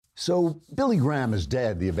So Billy Graham is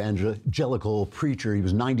dead, the evangelical preacher. He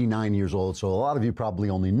was 99 years old, so a lot of you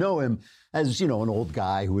probably only know him as, an old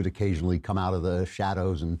guy who would occasionally come out of the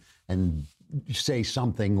shadows and say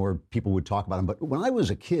something, or people would talk about him. But when I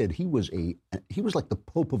was a kid, he was like the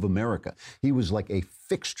Pope of America. He was like a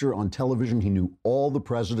fixture on television. He knew all the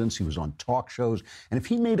presidents. He was on talk shows. And if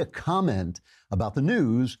he made a comment about the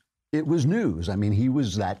news, it was news. I mean, he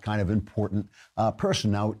was that kind of important person.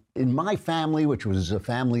 Now, in my family, which was a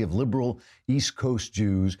family of liberal East Coast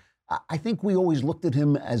Jews, I think we always looked at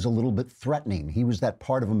him as a little bit threatening. He was that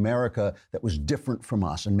part of America that was different from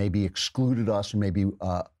us and maybe excluded us and maybe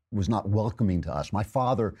was not welcoming to us. My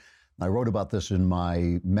father, I wrote about this in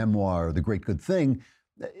my memoir, The Great Good Thing.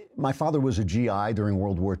 My father was a GI during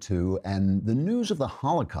World War II, and the news of the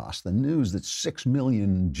Holocaust, the news that 6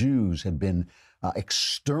 million Jews had been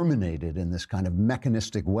exterminated in this kind of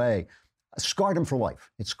mechanistic way, scarred him for life.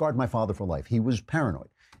 It scarred my father for life. He was paranoid.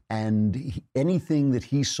 And anything that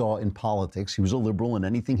he saw in politics, he was a liberal, and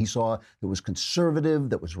anything he saw that was conservative,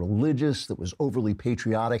 that was religious, that was overly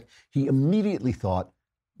patriotic, he immediately thought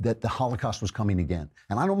that the Holocaust was coming again.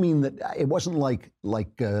 And I don't mean that it wasn't like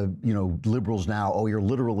liberals now, oh, you're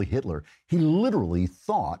literally Hitler. He literally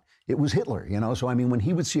thought it was Hitler, So, I mean, when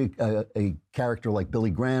he would see a character like Billy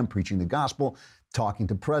Graham preaching the gospel, talking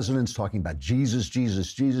to presidents, talking about Jesus,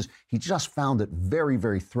 Jesus, Jesus, he just found it very,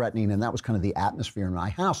 very threatening. And that was kind of the atmosphere in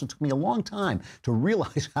my house. It took me a long time to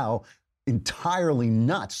realize how entirely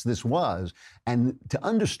nuts this was, and to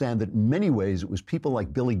understand that in many ways it was people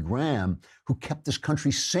like Billy Graham who kept this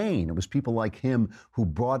country sane. It was people like him who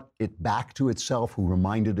brought it back to itself, who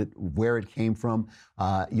reminded it where it came from,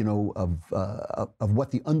 of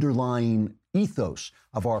what the underlying ethos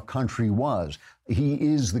of our country was. He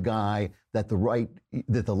is the guy that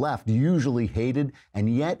the left usually hated, and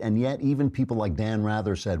yet even people like Dan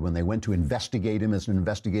Rather said when they went to investigate him as an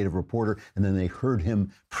investigative reporter, and then they heard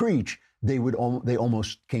him preach, they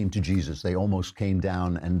almost came to Jesus. They almost came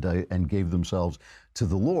down and gave themselves to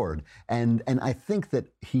the Lord. And I think that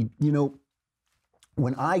he,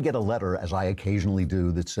 when I get a letter, as I occasionally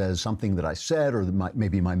do, that says something that I said or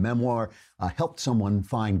maybe my memoir helped someone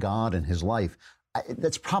find God in his life,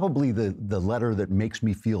 that's probably the letter that makes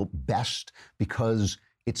me feel best, because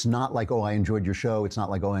it's not like, oh, I enjoyed your show. It's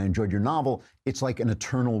not like, oh, I enjoyed your novel. It's like an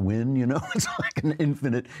eternal win, It's like an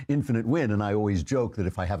infinite win. And I always joke that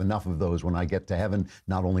if I have enough of those, when I get to heaven,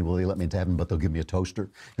 not only will they let me into heaven, but they'll give me a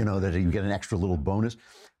toaster, that you get an extra little bonus.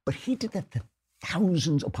 But he did that to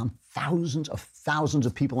thousands upon thousands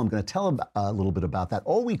of people. I'm going to tell a little bit about that.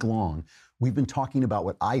 All week long, we've been talking about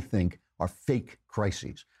what I think are fake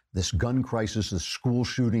crises. This gun crisis, this school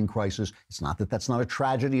shooting crisis. It's not that that's not a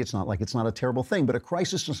tragedy. It's not like it's not a terrible thing, but a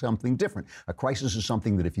crisis is something different. A crisis is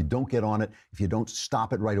something that if you don't get on it, if you don't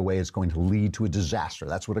stop it right away, it's going to lead to a disaster.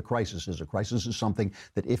 That's what a crisis is. A crisis is something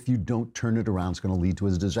that if you don't turn it around, it's going to lead to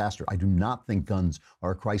a disaster. I do not think guns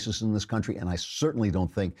are a crisis in this country, and I certainly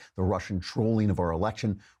don't think the Russian trolling of our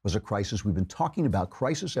election was a crisis. We've been talking about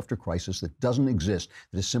crisis after crisis that doesn't exist,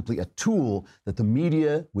 that is simply a tool that the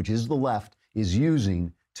media, which is the left, is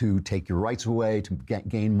using to take your rights away, to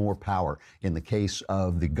gain more power. In the case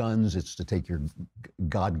of the guns, it's to take your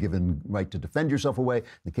God-given right to defend yourself away. In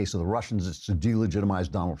the case of the Russians, it's to delegitimize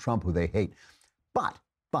Donald Trump, who they hate. But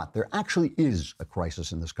there actually is a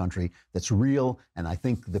crisis in this country that's real, and I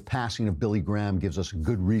think the passing of Billy Graham gives us a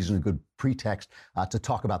good reason, a good pretext to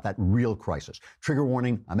talk about that real crisis. Trigger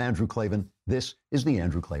warning, I'm Andrew Klavan. This is The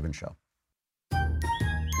Andrew Klavan Show.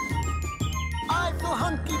 I feel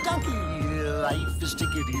hunky-dunky. Life is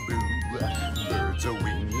tickety-boo. Birds are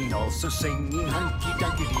winging, also singing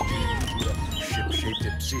hunky-dunky-doo. Ship-shaped,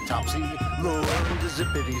 tipsy-topsy, low and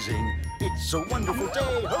zippity-zing. It's a wonderful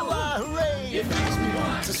day, hurrah, hooray! It makes me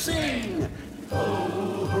want to sing.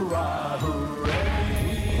 Oh, hurrah,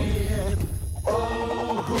 hooray!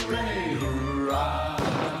 Oh, hooray, hurrah!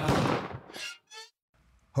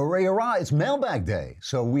 Hooray, hurrah, it's mailbag day.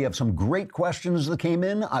 So we have some great questions that came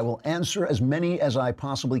in. I will answer as many as I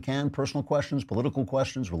possibly can. Personal questions, political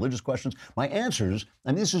questions, religious questions. My answers,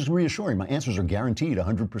 and this is reassuring, my answers are guaranteed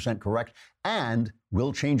 100% correct and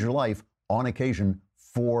will change your life on occasion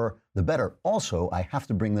for the better. Also, I have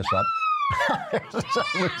to bring this up.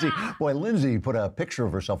 Lindsay put a picture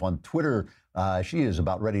of herself on Twitter. She is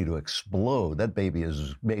about ready to explode. That baby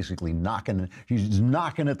is basically she's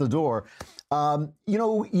knocking at the door.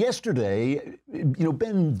 Yesterday,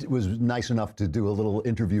 Ben was nice enough to do a little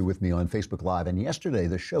interview with me on Facebook Live. And yesterday,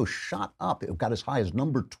 the show shot up. It got as high as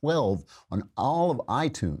number 12 on all of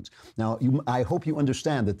iTunes. Now, I hope you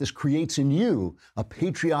understand that this creates in you a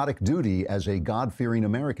patriotic duty as a God-fearing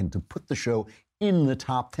American to put the show in the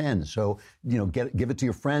top 10. So, give it to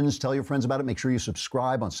your friends, tell your friends about it. Make sure you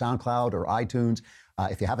subscribe on SoundCloud or iTunes.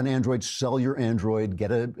 If you have an Android, sell your Android,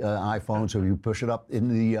 get an iPhone so you push it up in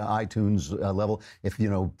the iTunes level. If,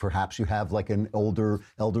 perhaps you have like an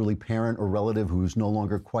elderly parent or relative who's no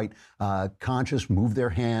longer quite conscious, move their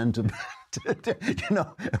hand to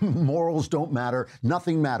morals don't matter.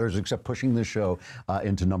 Nothing matters except pushing this show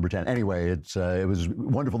into number 10. Anyway, it was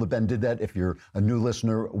wonderful that Ben did that. If you're a new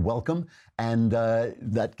listener, welcome. And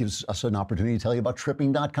that gives us an opportunity to tell you about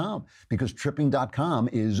tripping.com, because tripping.com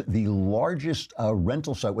is the largest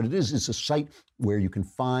rental site. What it is, it's a site where you can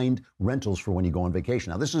find rentals for when you go on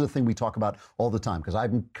vacation. Now, this is a thing we talk about all the time, because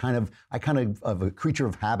I'm kind of a creature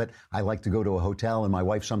of habit. I like to go to a hotel, and my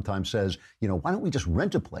wife sometimes says, why don't we just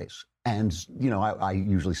rent a place? And, I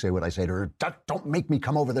usually say what I say to her: don't make me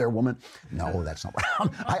come over there, woman. No, that's not what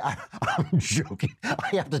I'm joking. I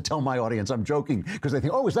have to tell my audience I'm joking, because they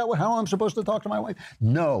think, oh, is that how I'm supposed to talk to my wife?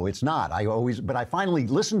 No, it's not. But I finally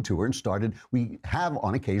listened to her and we have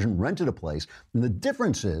on occasion rented a place. And the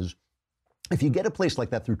difference is, if you get a place like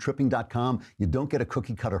that through tripping.com, you don't get a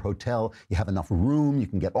cookie cutter hotel. You have enough room. You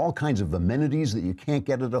can get all kinds of amenities that you can't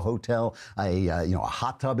get at a hotel. A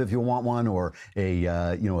hot tub if you want one, or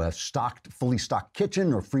a fully stocked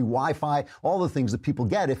kitchen, or free Wi-Fi. All the things that people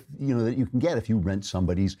get that you can get if you rent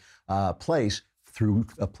somebody's place through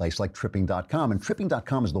a place like tripping.com. And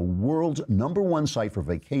tripping.com is the world's #1 site for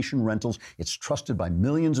vacation rentals. It's trusted by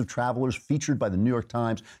millions of travelers, featured by the New York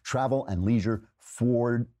Times, Travel and Leisure,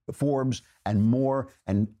 Forbes, and more.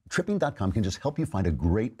 And tripping.com can just help you find a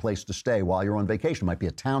great place to stay while you're on vacation. It might be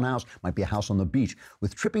a townhouse, might be a house on the beach.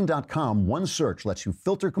 With tripping.com, one search lets you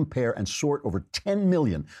filter, compare, and sort over 10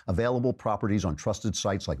 million available properties on trusted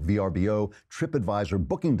sites like VRBO, TripAdvisor,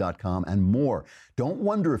 Booking.com, and more. Don't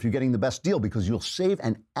wonder if you're getting the best deal, because you'll save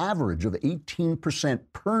an average of 18%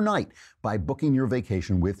 per night by booking your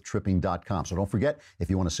vacation with tripping.com. So don't forget, if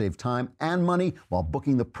you want to save time and money while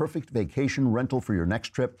booking the perfect vacation rental for your next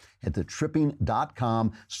trip, head to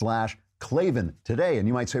tripping.com/Klavan today. And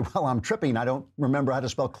you might say, well, I'm tripping. I don't remember how to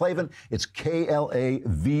spell Klavan. It's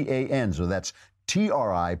Klavan. So that's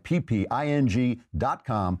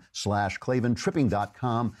tripping.com/Klavan,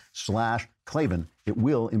 tripping.com/Klavan. It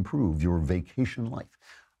will improve your vacation life.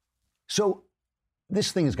 So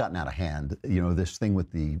this thing has gotten out of hand, this thing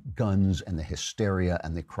with the guns and the hysteria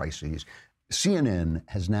and the crises. CNN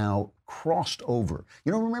has now crossed over.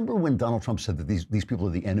 Remember when Donald Trump said that these people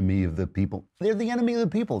are the enemy of the people? They're the enemy of the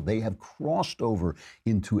people. They have crossed over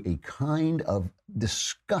into a kind of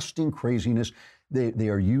disgusting craziness. They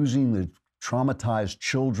are using the traumatized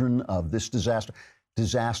children of this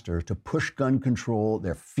disaster to push gun control.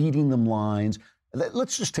 They're feeding them lines.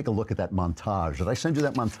 Let's just take a look at that montage. Did I send you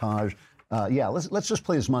that montage? Let's just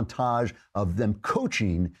play this montage of them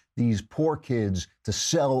coaching these poor kids to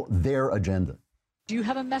sell their agenda. Do you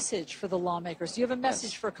have a message for the lawmakers? Do you have a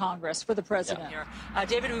message for Congress, for the president? Yeah.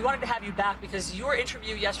 David, we wanted to have you back because your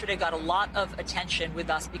interview yesterday got a lot of attention with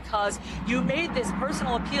us, because you made this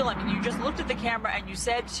personal appeal. I mean, you just looked at the camera and you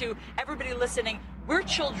said to everybody listening, we're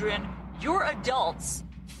children, you're adults.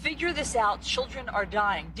 Figure this out. Children are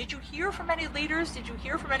dying. Did you hear from any leaders? Did you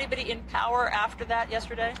hear from anybody in power after that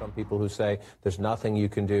yesterday? Some people who say there's nothing you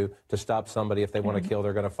can do to stop somebody. If they want to kill,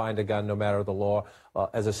 they're going to find a gun no matter the law.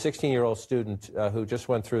 As a 16-year-old student who just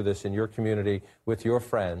went through this in your community with your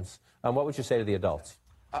friends, what would you say to the adults?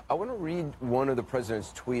 I want to read one of the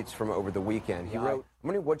president's tweets from over the weekend. He wrote, I'm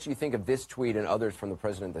wondering what you think of this tweet and others from the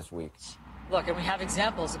president this week. Look, and we have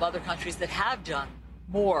examples of other countries that have done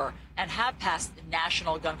more and have passed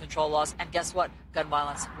national gun control laws, and guess what? Gun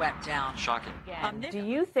violence went down. Shocking. Do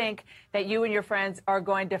you think that you and your friends are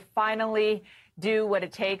going to finally do what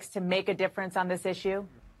it takes to make a difference on this issue?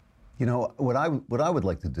 What I would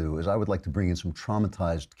like to do is I would like to bring in some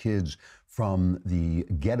traumatized kids from the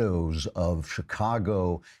ghettos of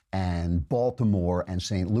Chicago and Baltimore and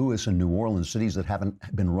St. Louis and New Orleans, cities that haven't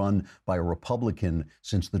been run by a Republican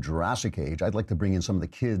since the Jurassic Age. I'd like to bring in some of the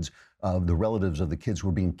kids, the relatives of the kids who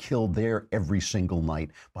are being killed there every single night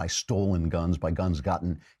by stolen guns, by guns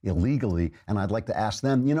gotten illegally. And I'd like to ask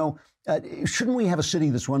them, shouldn't we have a city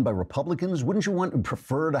that's run by Republicans? Wouldn't you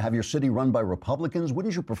prefer to have your city run by Republicans?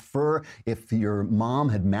 Wouldn't you prefer if your mom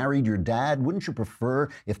had married your dad? Wouldn't you prefer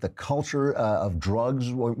if the culture pressure of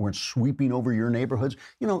drugs weren't sweeping over your neighborhoods.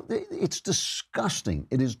 You know, it's disgusting.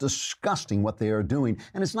 It is disgusting what they are doing.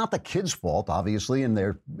 And it's not the kids' fault, obviously, and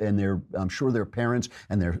I'm sure their parents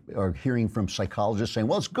and are hearing from psychologists saying,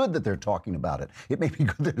 well, it's good that they're talking about it. It may be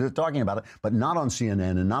good that they're talking about it, but not on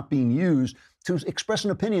CNN and not being used to express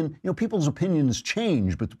an opinion. You know, people's opinions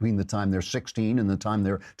change between the time they're 16 and the time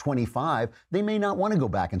they're 25. They may not want to go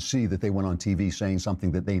back and see that they went on TV saying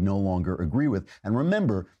something that they no longer agree with. And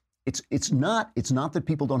remember, it's not that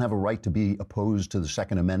people don't have a right to be opposed to the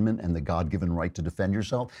Second Amendment and the God-given right to defend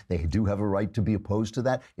yourself. They do have a right to be opposed to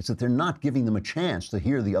that. It's that they're not giving them a chance to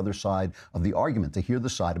hear the other side of the argument, to hear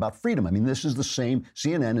the side about freedom. I mean, this is the same,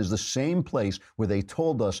 CNN is the same place where they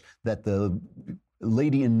told us that the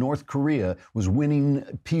lady in North Korea was winning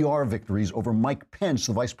PR victories over Mike Pence,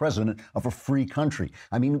 the vice president of a free country.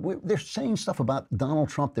 I mean, they're saying stuff about Donald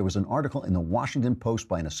Trump. There was an article in the Washington Post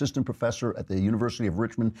by an assistant professor at the University of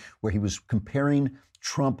Richmond where he was comparing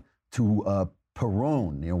Trump to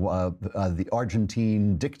Perón, the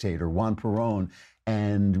Argentine dictator, Juan Perón.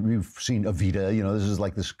 And we've seen Evita, this is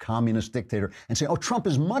like this communist dictator, and say, oh, Trump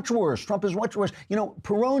is much worse. Trump is much worse. You know,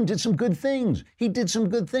 Perón did some good things. He did some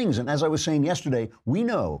good things. And as I was saying yesterday, we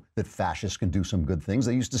know that fascists can do some good things.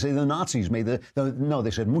 They used to say the Nazis made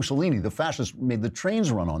they said Mussolini, the fascists made the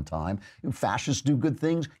trains run on time. Fascists do good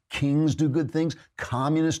things. Kings do good things.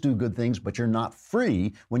 Communists do good things. But you're not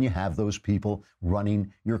free when you have those people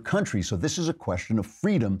running your country. So this is a question of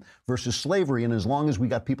freedom versus slavery. And as long as we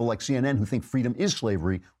got people like CNN who think freedom is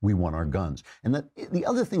slavery, we want our guns. And the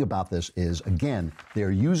other thing about this is, again,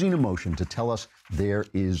 they're using emotion to tell us there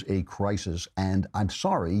is a crisis. And I'm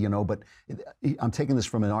sorry, but I'm taking this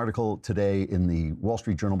from an article today in the Wall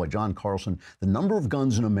Street Journal by John Carlson. The number of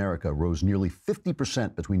guns in America rose nearly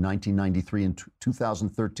 50% between 1993 and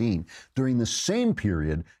 2013. During the same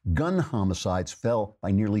period, gun homicides fell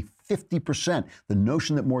by nearly 50%. The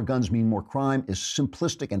notion that more guns mean more crime is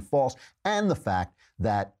simplistic and false. And the fact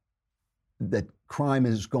that crime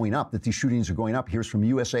is going up, that these shootings are going up. Here's from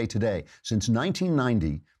USA Today. Since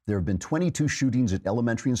 1990, there have been 22 shootings at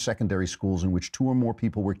elementary and secondary schools in which 2 or more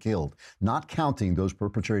people were killed, not counting those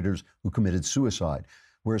perpetrators who committed suicide.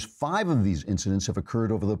 Whereas 5 of these incidents have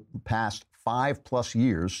occurred over the past 5+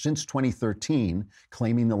 years since 2013,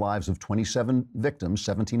 claiming the lives of 27 victims,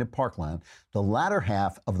 17 at Parkland. The latter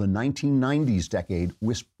half of the 1990s decade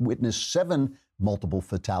witnessed 7 multiple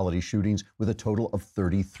fatality shootings with a total of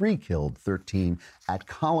 33 killed, 13 at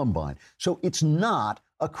Columbine. So it's not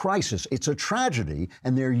a crisis. It's a tragedy,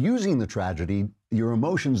 and they're using the tragedy, your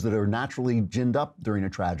emotions that are naturally ginned up during a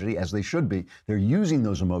tragedy, as they should be. They're using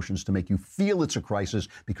those emotions to make you feel it's a crisis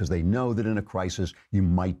because they know that in a crisis you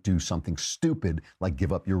might do something stupid like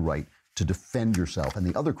give up your right to defend yourself. And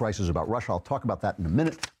the other crisis about Russia, I'll talk about that in a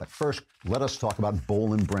minute. But first, let us talk about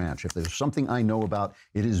Boll and Branch. If there's something I know about,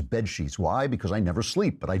 it is bed sheets. Why? Because I never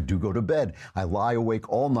sleep, but I do go to bed. I lie awake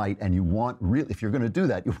all night, and if you're going to do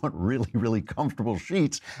that, you want really, really comfortable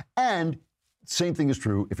sheets. And same thing is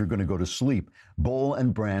true if you're going to go to sleep. Boll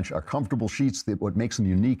and Branch are comfortable sheets. What makes them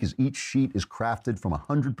unique is each sheet is crafted from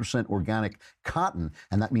 100% organic cotton.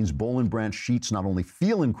 And that means Boll and Branch sheets not only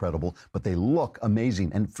feel incredible, but they look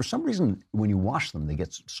amazing. And for some reason, when you wash them, they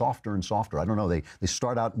get softer and softer. I don't know. They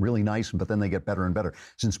start out really nice, but then they get better and better.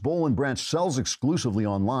 Since Boll and Branch sells exclusively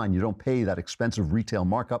online, you don't pay that expensive retail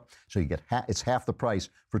markup. So you get it's half the price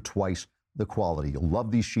for twice the quality. You'll love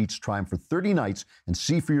these sheets. Try them for 30 nights and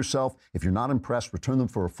see for yourself. If you're not impressed, return them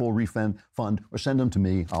for a full refund or send them to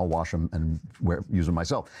me. I'll wash them and use them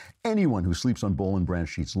myself. Anyone who sleeps on Boll and Branch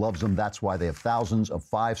sheets loves them. That's why they have thousands of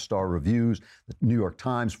 5-star reviews. The New York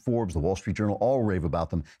Times, Forbes, the Wall Street Journal all rave about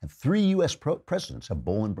them. And 3 U.S. presidents have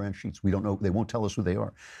Boll and Branch sheets. We don't know. They won't tell us who they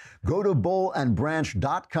are. Go to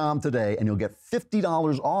bollandbranch.com today and you'll get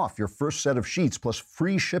 $50 off your first set of sheets plus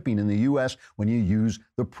free shipping in the U.S. when you use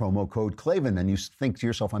the promo code Klavan. And you think to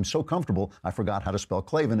yourself, I'm so comfortable, I forgot how to spell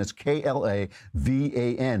Klavan. It's Klavan.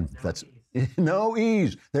 That's no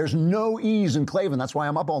E's. There's no E's in Klavan. That's why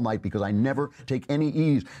I'm up all night, because I never take any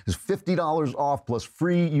E's. There's $50 off plus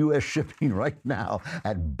free U.S. shipping right now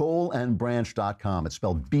at bollandbranch.com. It's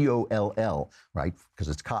spelled B-O-L-L, right? Because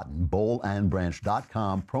it's cotton.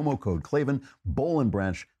 Bollandbranch.com, promo code Klavan.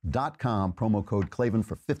 Bollandbranch.com, promo code Klavan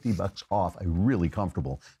for $50 off a really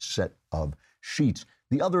comfortable set of sheets.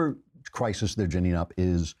 The other crisis they're ginning up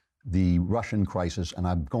is the Russian crisis, and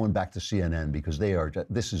I'm going back to CNN because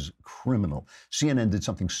this is criminal. CNN did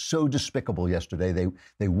something so despicable yesterday.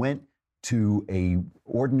 They went to a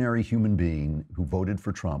ordinary human being who voted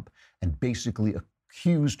for Trump and basically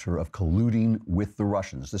accused her of colluding with the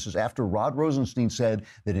Russians. This is after Rod Rosenstein said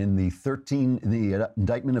that in the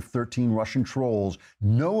indictment of 13 Russian trolls,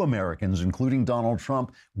 no Americans, including Donald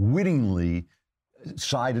Trump, wittingly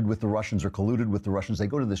sided with the Russians or colluded with the Russians. They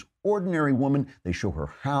go to this ordinary woman, they show her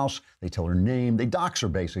house, they tell her name, they dox her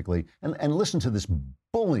basically, and listen to this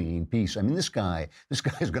bullying piece. I mean, this guy is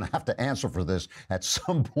going to have to answer for this at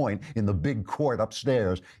some point in the big court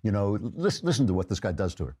upstairs. You know, listen to what this guy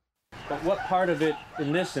does to her. But what part of it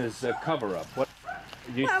in this is a cover-up? What,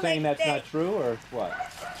 are you saying that's not true, or what?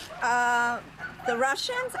 The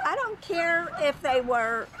Russians, I don't care if they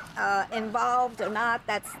were involved or not.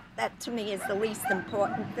 That to me is the least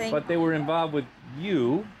important thing. But they were involved with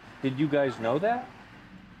you. Did you guys know that?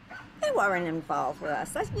 They weren't involved with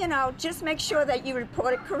us. You know, just make sure that you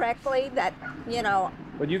report it correctly, that, you know.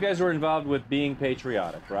 But you guys were involved with being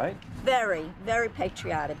patriotic, right? Very, very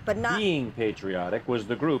patriotic, but not... Being patriotic was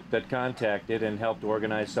the group that contacted and helped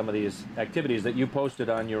organize some of these activities that you posted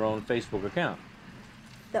on your own Facebook account.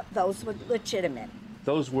 Those were legitimate.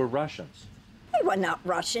 Those were Russians. They were not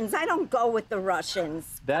Russians. I don't go with the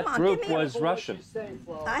Russians. That group was Russian.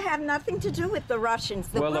 I have nothing to do with the Russians.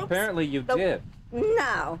 Well, apparently you did.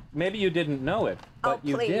 No. Maybe you didn't know it, but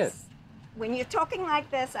you did. When you're talking like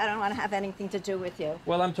this, I don't want to have anything to do with you.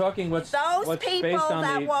 Well, I'm talking what's based on Those people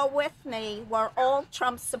that were with me were all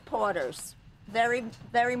Trump supporters. Very,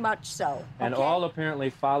 very much so. And all apparently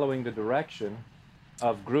following the direction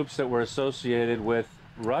of groups that were associated with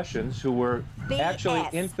Russians who were actually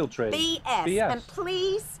infiltrated. BS. And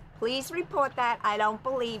please report that. I don't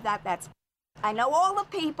believe that. I know all the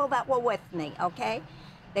people that were with me, okay?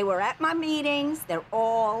 They were at my meetings. They're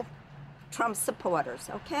all Trump supporters,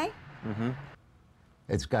 okay? Mm-hmm.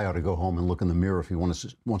 This guy ought to go home and look in the mirror if he wants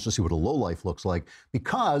to see what a lowlife looks like.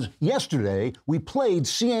 Because yesterday we played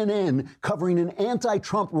CNN covering an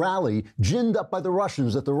anti-Trump rally ginned up by the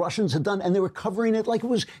Russians that the Russians had done, and they were covering it like it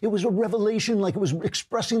was a revelation, like it was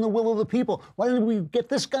expressing the will of the people. Why didn't we get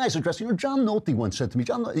this guy's address? You know, John Nolte once said to me,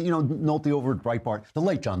 Nolte over at Breitbart, the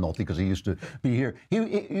late John Nolte, because he used to be here.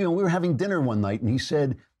 We were having dinner one night, and he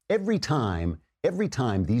said, every time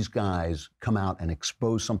these guys come out and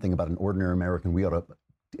expose something about an ordinary American, we ought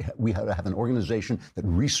to have an organization that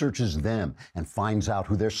researches them and finds out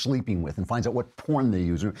who they're sleeping with and finds out what porn they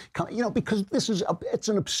use. Because it's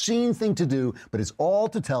an obscene thing to do, but it's all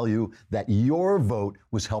to tell you that your vote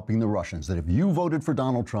was helping the Russians, that if you voted for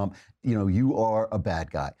Donald Trump, you are a bad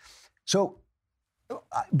guy. So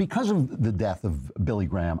because of the death of Billy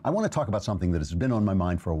Graham, I want to talk about something that has been on my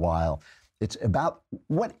mind for a while. It's about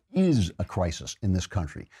what is a crisis in this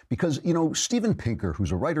country. Because, Steven Pinker,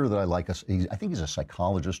 who's a writer that I like, I think he's a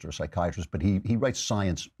psychologist or a psychiatrist, but he writes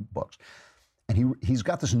science books. And he's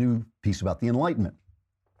got this new piece about the Enlightenment.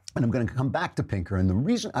 And I'm going to come back to Pinker. And the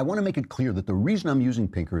reason, I want to make it clear that the reason I'm using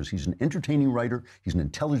Pinker is he's an entertaining writer, he's an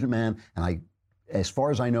intelligent man, and as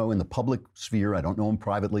far as I know in the public sphere, I don't know him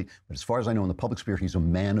privately, but as far as I know in the public sphere, he's a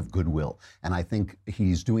man of goodwill. And I think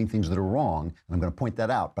he's doing things that are wrong, and I'm going to point that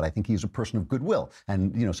out, but I think he's a person of goodwill.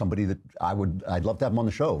 And, somebody that I'd love to have him on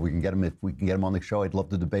the show. If we can get him on the show, I'd love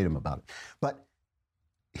to debate him about it. But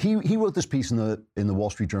he wrote this piece in the Wall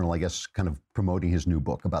Street Journal, I guess, kind of promoting his new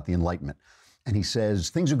book about the Enlightenment. And he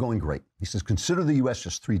says, things are going great. He says, consider the U.S.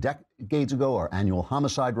 just 3 decades ago. Our annual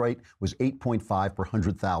homicide rate was 8.5 per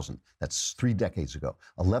 100,000. That's 3 decades ago.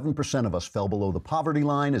 11% of us fell below the poverty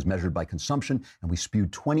line as measured by consumption, and we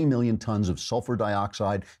spewed 20 million tons of sulfur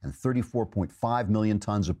dioxide and 34.5 million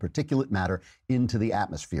tons of particulate matter into the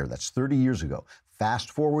atmosphere. That's 30 years ago.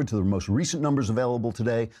 Fast forward to the most recent numbers available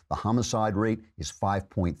today, the homicide rate is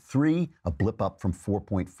 5.3, a blip up from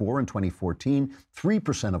 4.4 in 2014.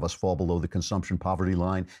 3% of us fall below the consumption poverty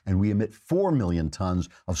line, and we emit 4 million tons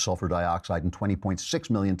of sulfur dioxide and 20.6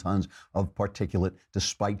 million tons of particulate,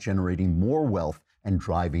 despite generating more wealth and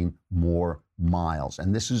driving more miles.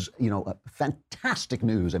 And this is, fantastic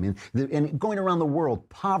news. I mean, and going around the world,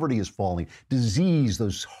 poverty is falling. Disease,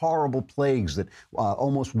 those horrible plagues that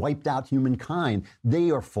almost wiped out humankind,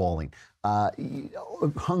 they are falling.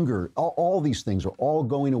 Hunger, all these things are all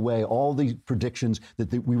going away. All these predictions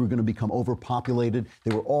that we were going to become overpopulated,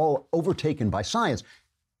 they were all overtaken by science.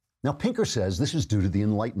 Now, Pinker says this is due to the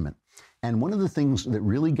Enlightenment. And one of the things that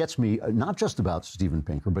really gets me, not just about Steven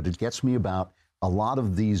Pinker, but it gets me about a lot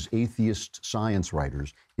of these atheist science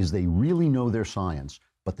writers, is they really know their science,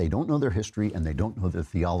 but they don't know their history and they don't know their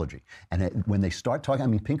theology. And when they start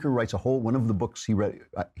talking, Pinker writes one of the books he wrote,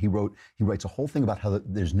 he writes a whole thing about how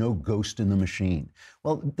there's no ghost in the machine.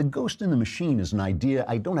 Well, the ghost in the machine is an idea,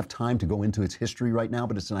 I don't have time to go into its history right now,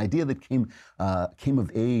 but it's an idea that came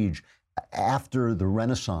of age after the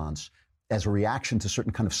Renaissance. as a reaction to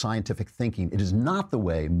certain kind of scientific thinking. It is not the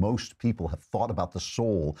way most people have thought about the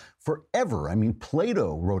soul forever. I mean,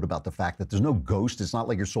 Plato wrote about the fact that there's no ghost. It's not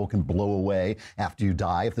like your soul can blow away after you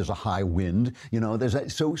die if there's a high wind. You know,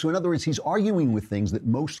 so in other words, he's arguing with things that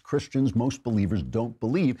most Christians, most believers don't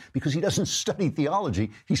believe, because he doesn't study theology.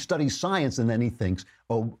 He studies science, and then he thinks,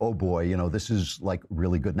 oh boy, you know, this is like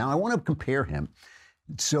really good. Now, I want to compare him.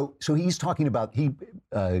 So he's talking about, he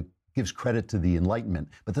gives credit to the Enlightenment.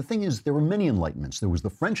 But the thing is, there were many Enlightenments. There was the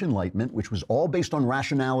French Enlightenment, which was all based on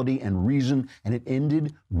rationality and reason, and it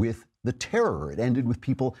ended with the terror. It ended with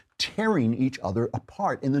people tearing each other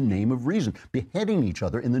apart in the name of reason, beheading each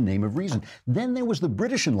other in the name of reason. Then there was the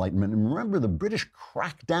British Enlightenment. And remember, the British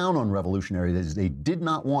cracked down on revolutionaries. They did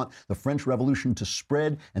not want the French Revolution to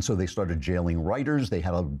spread, and so they started jailing writers. They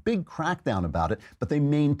had a big crackdown about it, but they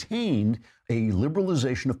maintained a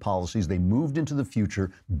liberalization of policies. They moved into the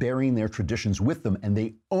future, bearing their traditions with them, and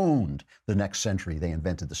they owned the next century. They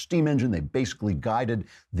invented the steam engine. They basically guided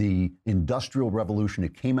the Industrial Revolution.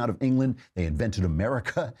 It came out of England. They invented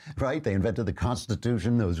America, right? They invented the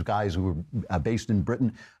Constitution. Those guys who were based in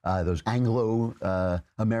Britain, those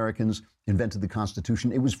Anglo-Americans, invented the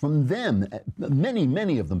Constitution. It was from them,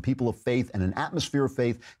 many of them, people of faith and an atmosphere of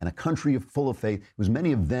faith and a country full of faith. It was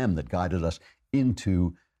many of them that guided us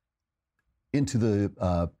into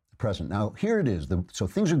the present. Now, here it is. So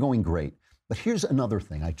things are going great. But here's another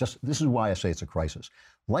thing. This is why I say it's a crisis.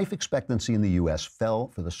 Life expectancy in the U.S. fell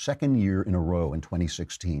for the second year in a row in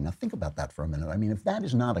 2016. Now, think about that for a minute. I mean, if that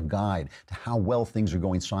is not a guide to how well things are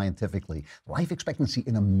going scientifically, life expectancy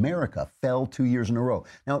in America fell 2 years in a row.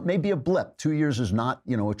 Now, it may be a blip. 2 years is not,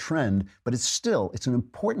 a trend, but it's an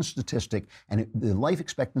important statistic. And the life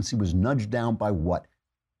expectancy was nudged down by what?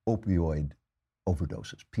 Opioid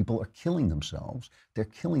overdoses. People are killing themselves. They're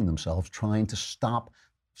killing themselves trying to stop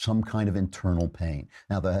some kind of internal pain.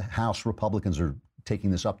 Now, the House Republicans are taking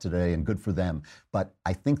this up today, and good for them. But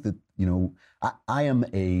I think that, I am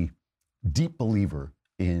a deep believer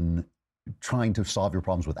in trying to solve your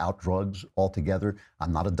problems without drugs altogether.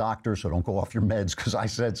 I'm not a doctor, so don't go off your meds because I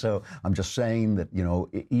said so. I'm just saying that,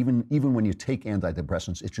 even when you take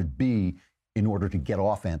antidepressants, it should be in order to get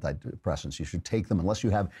off antidepressants. You should take them unless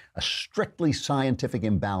you have a strictly scientific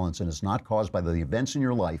imbalance and it's not caused by the events in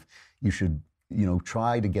your life. You should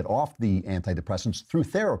try to get off the antidepressants through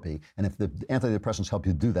therapy. And if the antidepressants help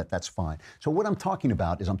you do that, that's fine. So what I'm talking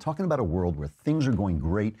about is a world where things are going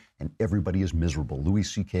great and everybody is miserable. Louis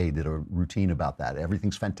C.K. did a routine about that.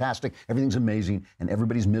 Everything's fantastic, everything's amazing, and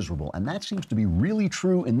everybody's miserable. And that seems to be really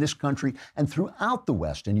true in this country and throughout the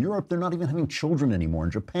West. In Europe, they're not even having children anymore.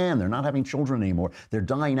 In Japan, they're not having children anymore. They're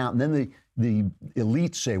dying out. And then the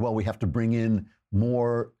elites say, well, we have to bring in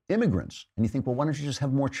more immigrants. And you think, well, why don't you just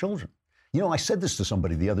have more children? I said this to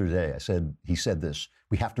somebody the other day. He said this,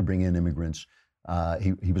 we have to bring in immigrants.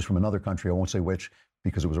 He was from another country, I won't say which,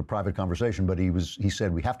 because it was a private conversation, but he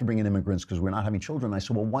said, we have to bring in immigrants because we're not having children. I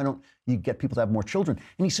said, well, why don't you get people to have more children?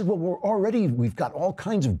 And he said, well, we've got all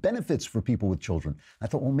kinds of benefits for people with children. I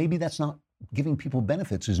thought, well, maybe that's not, giving people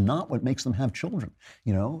benefits is not what makes them have children.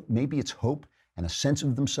 Maybe it's hope and a sense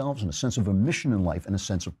of themselves and a sense of a mission in life and a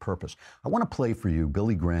sense of purpose. I want to play for you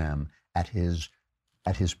Billy Graham at his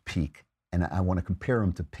peak. And I want to compare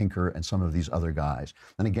him to Pinker and some of these other guys.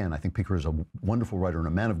 And again, I think Pinker is a wonderful writer and a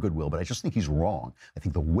man of goodwill, but I just think he's wrong. I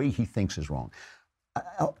think the way he thinks is wrong.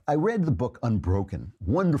 I read the book Unbroken,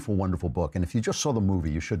 wonderful, wonderful book. And if you just saw the movie,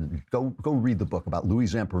 you shouldn't. Go read the book about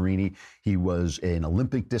Louis Zamperini. He was an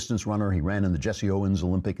Olympic distance runner. He ran in the Jesse Owens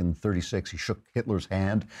Olympic in '36. He shook Hitler's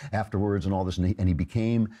hand afterwards and all this. And he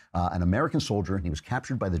became an American soldier, and he was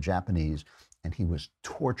captured by the Japanese. And he was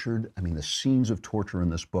tortured. I mean, the scenes of torture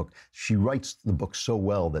in this book, she writes the book so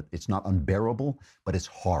well that it's not unbearable, but it's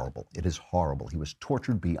horrible. It is horrible. He was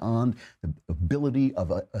tortured beyond the ability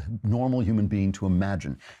of a normal human being to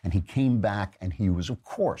imagine. And he came back, and he was, of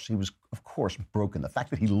course, broken. The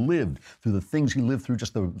fact that he lived through the things he lived through,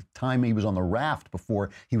 just the time he was on the raft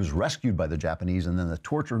before he was rescued by the Japanese, and then the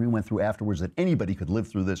torture he went through afterwards, that anybody could live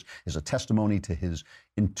through this, is a testimony to his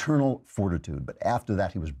internal fortitude. But after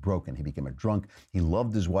that, he was broken. He became a drunk. He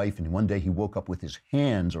loved his wife, and one day he woke up with his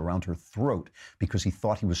hands around her throat because he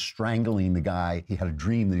thought he was strangling the guy. He had a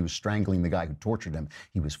dream that he was strangling the guy who tortured him.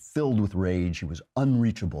 He was filled with rage. He was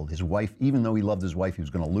unreachable. His wife, even though he loved his wife, he was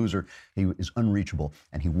going to lose her. He was unreachable.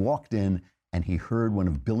 And he walked in, and he heard one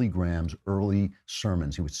of Billy Graham's early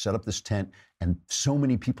sermons. He would set up this tent, and so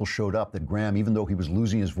many people showed up that Graham, even though he was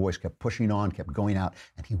losing his voice, kept pushing on, kept going out,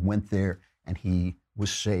 and he went there, and he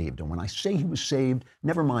was saved. And when I say he was saved,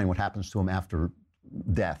 never mind what happens to him after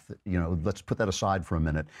death, let's put that aside for a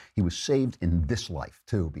minute. He was saved in this life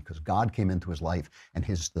too, because God came into his life, and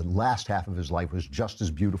the last half of his life was just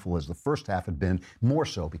as beautiful as the first half had been, more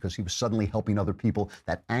so because he was suddenly helping other people.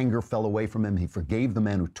 That anger fell away from him. He forgave the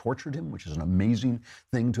man who tortured him, which is an amazing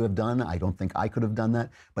thing to have done. I don't think I could have done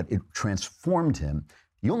that, but it transformed him.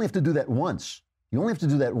 You only have to do that once. You only have to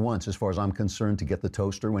do that once, as far as I'm concerned, to get the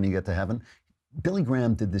toaster when you get to heaven. Billy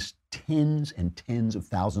Graham did this tens and tens of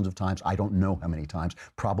thousands of times. I don't know how many times,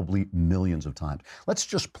 probably millions of times. Let's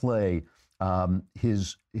just play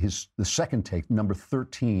the second take, number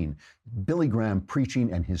 13, Billy Graham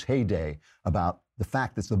preaching in his heyday about the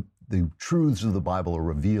fact that the truths of the Bible are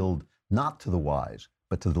revealed not to the wise,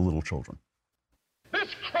 but to the little children.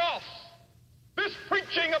 This cross, this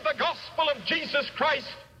preaching of the gospel of Jesus Christ,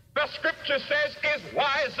 the scripture says, is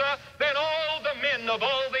wiser than all the men of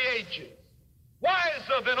all the ages.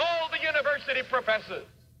 Wiser than all the university professors,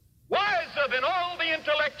 wiser than all the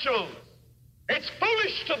intellectuals. It's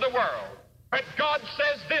foolish to the world, but God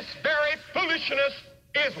says this very foolishness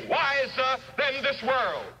is wiser than this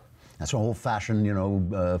world. That's an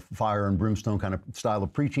old-fashioned, fire and brimstone kind of style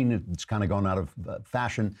of preaching. It's kind of gone out of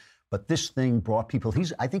fashion, but this thing brought people.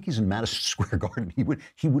 I think he's in Madison Square Garden. He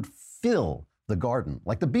would fill the garden,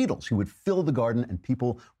 like the Beatles. He would fill the garden, and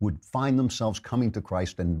people would find themselves coming to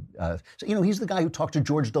Christ. And he's the guy who talked to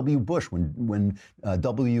George W. Bush when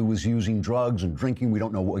W was using drugs and drinking. We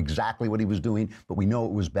don't know exactly what he was doing, but we know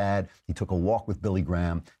it was bad. He took a walk with Billy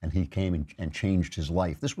Graham, and he came and changed his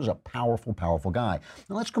life. This was a powerful, powerful guy.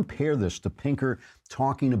 Now let's compare this to Pinker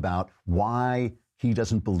talking about why he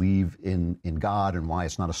doesn't believe in God and why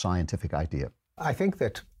it's not a scientific idea. I think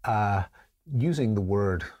that using the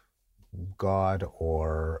word God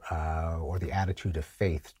or the attitude of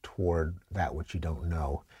faith toward that which you don't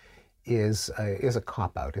know is a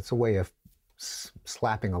cop-out. It's a way of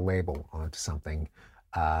slapping a label onto something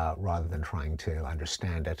rather than trying to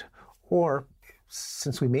understand it. Or,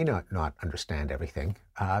 since we may not understand everything,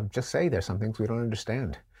 just say there's some things we don't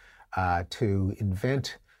understand. To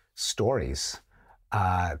invent stories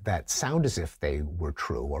that sound as if they were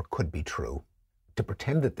true or could be true, to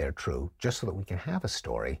pretend that they're true just so that we can have a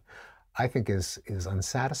story, I think is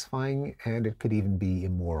unsatisfying, and it could even be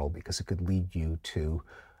immoral because it could lead you to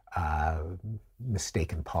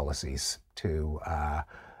mistaken policies, to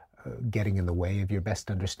getting in the way of your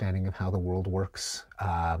best understanding of how the world works,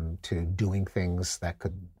 to doing things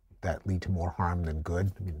that lead to more harm than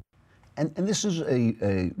good. I mean, And this is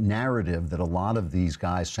a narrative that a lot of these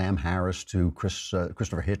guys, Sam Harris to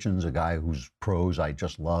Christopher Hitchens, a guy whose prose I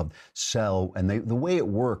just love, sell. And the way it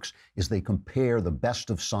works is they compare the best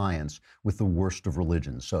of science with the worst of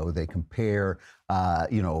religion. So they compare,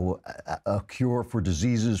 a cure for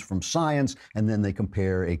diseases from science, and then they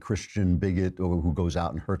compare a Christian bigot who goes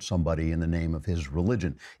out and hurts somebody in the name of his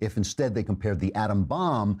religion. If instead they compared the atom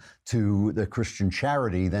bomb to the Christian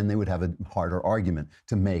charity, then they would have a harder argument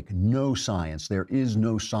to make. No science. There is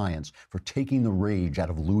no science for taking the rage out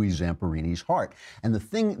of Louis Zamperini's heart. And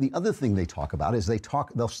the other thing they talk about is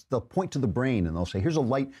they'll point to the brain and they'll say, here's a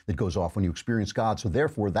light that goes off when you experience God, so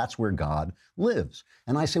therefore that's where God lives.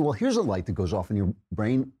 And I say, well, here's a light that goes off in your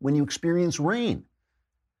brain when you experience rain.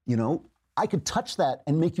 I could touch that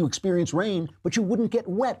and make you experience rain, but you wouldn't get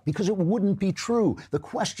wet because it wouldn't be true. The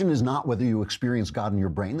question is not whether you experience God in your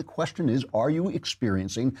brain. The question is, are you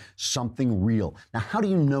experiencing something real? Now, how do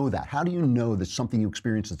you know that? How do you know that something you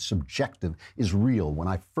experience that's subjective is real? When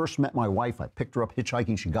I first met my wife, I picked her up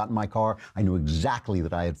hitchhiking. She got in my car. I knew exactly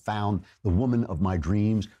that I had found the woman of my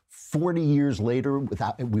dreams. 40 years later,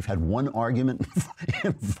 we've had one argument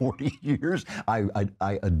in 40 years. I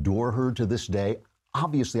adore her to this day.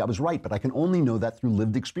 Obviously, I was right, but I can only know that through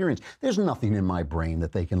lived experience. There's nothing in my brain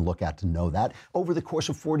that they can look at to know that. Over the course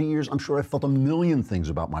of 40 years, I'm sure I felt a million things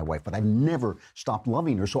about my wife, but I've never stopped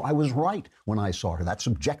loving her, so I was right when I saw her. That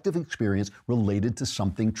subjective experience related to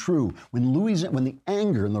something true. When the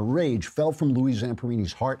anger and the rage fell from Louis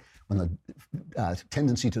Zamperini's heart, when the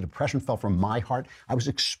tendency to depression fell from my heart, I was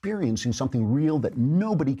experiencing something real that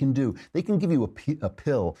nobody can do. They can give you a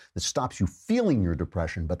pill that stops you feeling your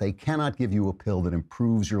depression, but they cannot give you a pill that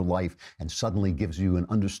improves your life and suddenly gives you an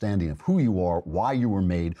understanding of who you are, why you were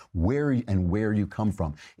made, where you come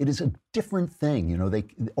from. It is a different thing.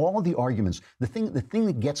 All of the arguments, the thing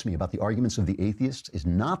that gets me about the arguments of the atheists is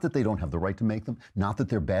not that they don't have the right to make them, not that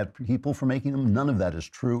they're bad people for making them. None of that is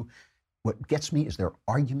true. What gets me is their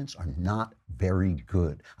arguments are not very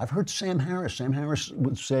good. I've heard Sam Harris. Sam Harris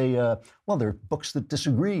would say, well, there are books that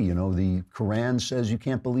disagree. You know, the Quran says you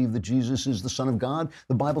can't believe that Jesus is the Son of God.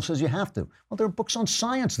 The Bible says you have to. Well, there are books on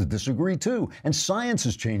science that disagree too. And science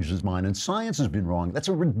has changed its mind and science has been wrong. That's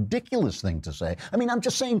a ridiculous thing to say. I mean, I'm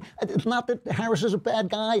just saying, it's not that Harris is a bad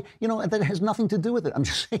guy, you know, that has nothing to do with it. I'm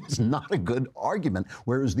just saying it's not a good argument.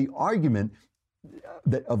 Whereas the argument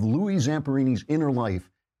that of Louis Zamperini's inner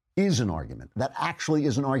life is an argument. That actually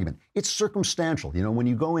is an argument. It's circumstantial. You know, when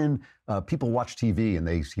you go in, people watch TV and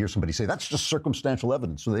they hear somebody say, that's just circumstantial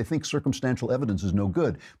evidence. So they think circumstantial evidence is no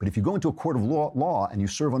good. But if you go into a court of law and you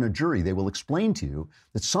serve on a jury, they will explain to you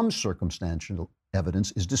that some circumstantial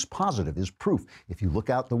evidence is dispositive, is proof. If you look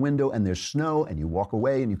out the window and there's snow and you walk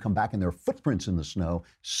away and you come back and there are footprints in the snow,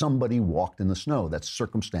 somebody walked in the snow. That's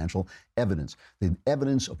circumstantial evidence. The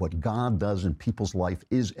evidence of what God does in people's life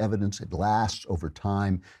is evidence. It lasts over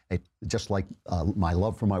time. Just like my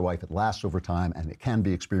love for my wife, it lasts over time and it can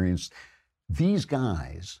be experienced. These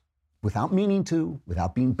guys, without meaning to,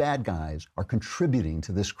 without being bad guys, are contributing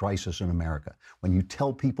to this crisis in America. When you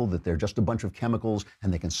tell people that they're just a bunch of chemicals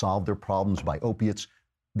and they can solve their problems by opiates,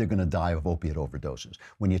 they're going to die of opiate overdoses.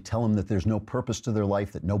 When you tell them that there's no purpose to their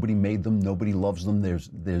life, that nobody made them, nobody loves them,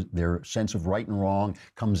 their sense of right and wrong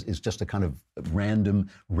is just a kind of random,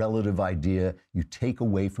 relative idea, you take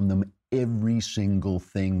away from them every single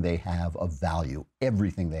thing they have of value,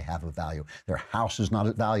 everything they have of value. Their house is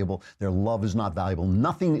not valuable. Their love is not valuable.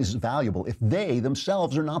 Nothing is valuable if they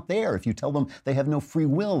themselves are not there. If you tell them they have no free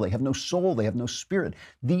will, they have no soul, they have no spirit.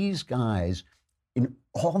 These guys, with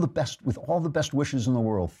all the best wishes in the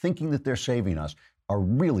world, thinking that they're saving us, are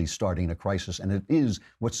really starting a crisis. And it is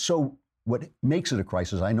what makes it a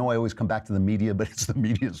crisis. I know I always come back to the media, but it's the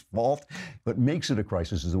media's fault. What makes it a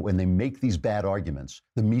crisis is that when they make these bad arguments,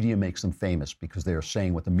 the media makes them famous because they are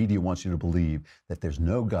saying what the media wants you to believe, that there's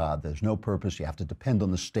no God, there's no purpose, you have to depend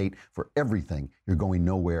on the state for everything. You're going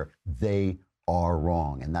nowhere. They are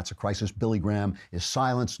wrong. And that's a crisis. Billy Graham is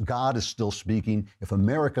silenced. God is still speaking. If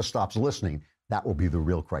America stops listening, that will be the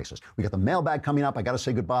real crisis. We got the mailbag coming up. I got to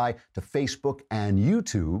say goodbye to Facebook and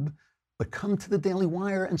YouTube. But come to the Daily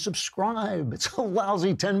Wire and subscribe. It's a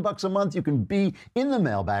lousy $10 a month. You can be in the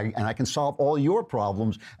mailbag, and I can solve all your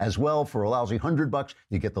problems as well for a lousy $100.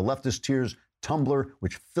 You get the Leftist Tears tumbler,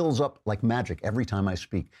 which fills up like magic every time I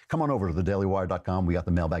speak. Come on over to thedailywire.com. We got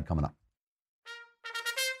the mailbag coming up.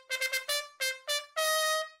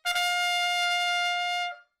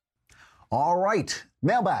 All right,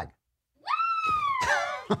 mailbag.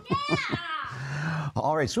 Yeah.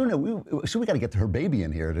 All right, so we got to get to her baby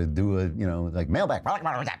in here to do a, like mailbag,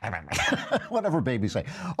 whatever babies say.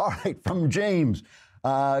 All right, from James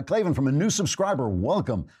Clavin, from a new subscriber,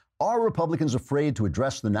 welcome. Are Republicans afraid to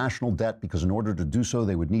address the national debt because in order to do so,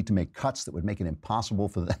 they would need to make cuts that would make it impossible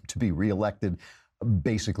for them to be reelected?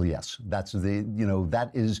 Basically, yes. That's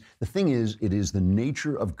that is, the thing is, it is the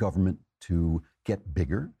nature of government to get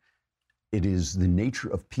bigger. It is the nature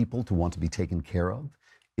of people to want to be taken care of.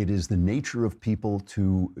 It is the nature of people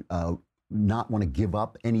to not want to give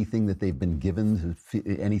up anything that they've been given,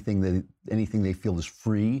 anything they feel is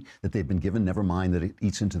free that they've been given, never mind that it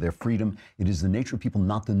eats into their freedom. It is the nature of people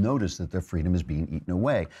not to notice that their freedom is being eaten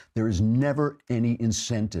away. There is never any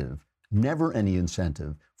incentive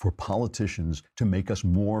for politicians to make us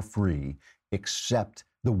more free except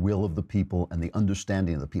the will of the people and the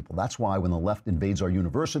understanding of the people. That's why when the left invades our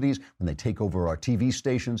universities, when they take over our TV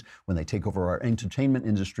stations, when they take over our entertainment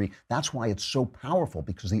industry, that's why it's so powerful,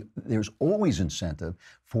 because there's always incentive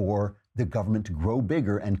for the government to grow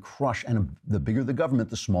bigger and crush, and the bigger the government,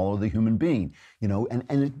 the smaller the human being.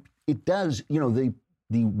 And it does, the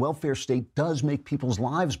welfare state does make people's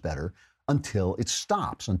lives better until it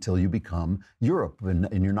stops, until you become Europe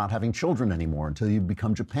and you're not having children anymore, until you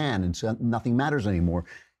become Japan and so nothing matters anymore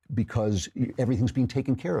because everything's being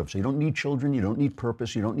taken care of. So you don't need children, you don't need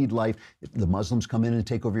purpose, you don't need life. The Muslims come in and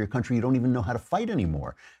take over your country, you don't even know how to fight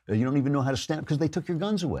anymore. You don't even know how to stand because they took your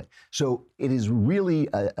guns away. So it is really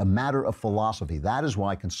a matter of philosophy. That is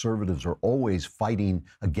why conservatives are always fighting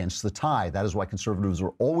against the tide. That is why conservatives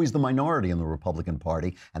are always the minority in the Republican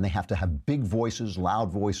Party, and they have to have big voices,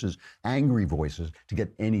 loud voices, angry voices to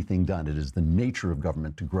get anything done. It is the nature of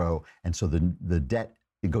government to grow, and so the debt,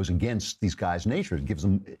 it goes against these guys' nature. It gives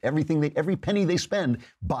them everything, every penny they spend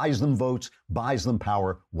buys them votes, buys them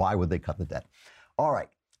power. Why would they cut the debt? All right.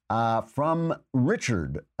 From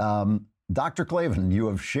Richard, Dr. Clavin, you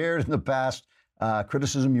have shared in the past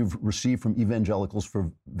criticism you've received from evangelicals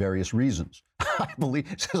for various reasons. I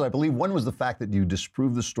believe one was the fact that you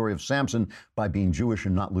disproved the story of Samson by being Jewish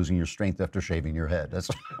and not losing your strength after shaving your head.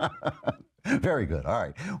 That's Very good. All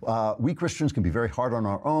right. We Christians can be very hard on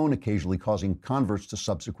our own, occasionally causing converts to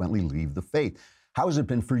subsequently leave the faith. How has it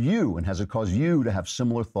been for you, and has it caused you to have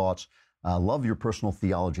similar thoughts? Love your personal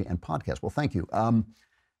theology and podcast. Well, thank you.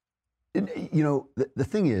 You know, the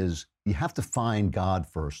thing is, you have to find God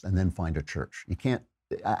first and then find a church. You can't,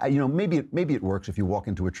 you know, maybe it works if you walk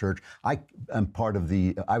into a church. I am part of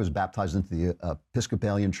I was baptized into the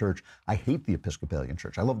Episcopalian Church. I hate the Episcopalian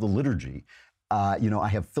Church. I love the liturgy. You know, I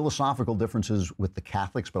have philosophical differences with the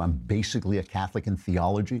Catholics, but I'm basically a Catholic in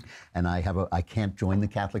theology, and I can't join the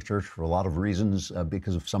Catholic Church for a lot of reasons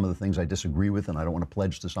because of some of the things I disagree with, and I don't want to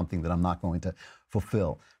pledge to something that I'm not going to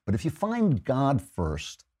fulfill. But if you find God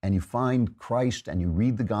first, and you find Christ, and you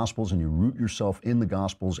read the Gospels, and you root yourself in the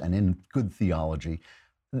Gospels and in good theology,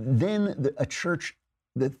 then a church,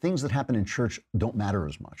 the things that happen in church don't matter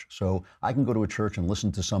as much. So I can go to a church and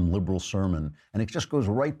listen to some liberal sermon, and it just goes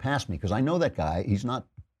right past me because I know that guy. He's not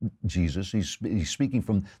Jesus. He's speaking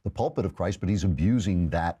from the pulpit of Christ, but he's abusing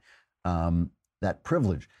that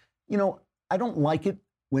privilege. You know, I don't like it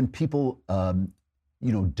when people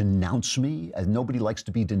you know, denounce me. Nobody likes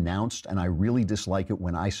to be denounced, and I really dislike it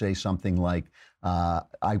when I say something like,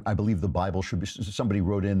 I believe the Bible should be, somebody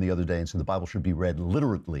wrote in the other day and said the Bible should be read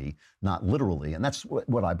literally, not literally, and that's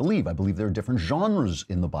what I believe. I believe there are different genres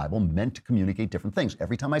in the Bible meant to communicate different things.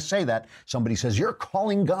 Every time I say that, somebody says, you're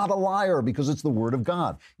calling God a liar because it's the Word of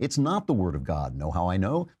God. It's not the Word of God. Know how I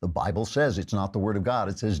know? The Bible says it's not the Word of God.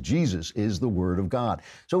 It says Jesus is the Word of God.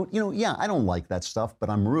 So, you know, yeah, I don't like that stuff, but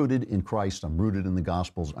I'm rooted in Christ. I'm rooted in the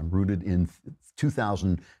Gospels. I'm rooted in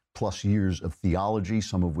 2,000 plus years of theology,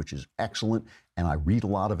 some of which is excellent, and I read a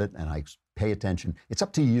lot of it, and I pay attention. It's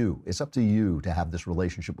up to you. It's up to you to have this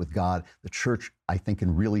relationship with God. The church, I think,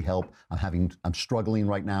 can really help. I'm struggling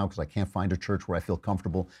right now because I can't find a church where I feel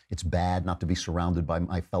comfortable. It's bad not to be surrounded by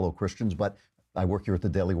my fellow Christians, but I work here at the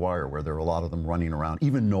Daily Wire, where there are a lot of them running around.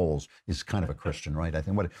 Even Knowles is kind of a Christian, right? I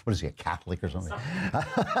think, what is he, a Catholic or something?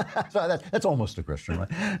 So that's almost a Christian, right?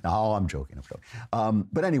 No, I'm joking.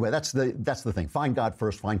 But anyway, that's the thing. Find God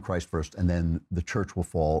first, find Christ first, and then the church will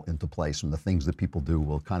fall into place, and the things that people do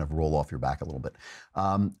will kind of roll off your back a little bit.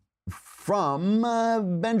 From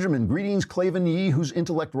Benjamin, greetings, Claven, ye whose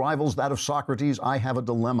intellect rivals that of Socrates. I have a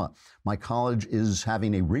dilemma. My college is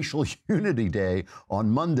having a racial unity day on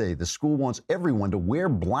Monday. The school wants everyone to wear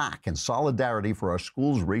black in solidarity for our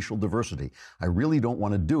school's racial diversity. I really don't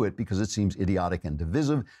want to do it because it seems idiotic and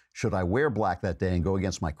divisive. Should I wear black that day and go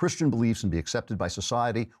against my Christian beliefs and be accepted by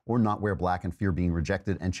society, or not wear black and fear being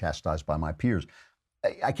rejected and chastised by my peers?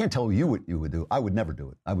 I can't tell you what you would do. I would never do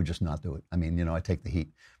it. I would just not do it. I mean, you know, I take the heat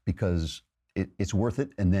because it's worth it.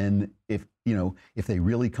 And then if they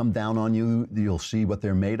really come down on you, you'll see what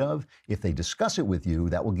they're made of. If they discuss it with you,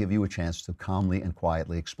 that will give you a chance to calmly and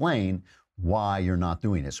quietly explain why you're not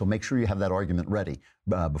doing it. So make sure you have that argument ready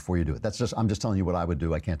before you do it. I'm just telling you what I would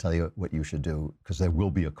do. I can't tell you what you should do because there will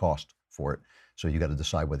be a cost for it. So you got to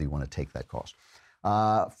decide whether you want to take that cost.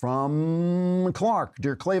 From Clark,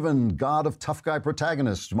 dear Claven, God of tough guy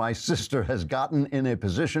protagonists, my sister has gotten in a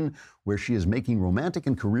position where she is making romantic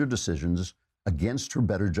and career decisions against her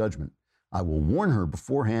better judgment. I will warn her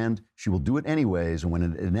beforehand. She will do it anyways, and when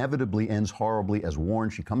it inevitably ends horribly as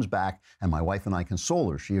warned, she comes back, and my wife and I console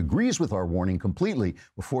her. She agrees with our warning completely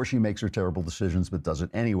before she makes her terrible decisions, but does it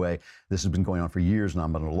anyway. This has been going on for years, and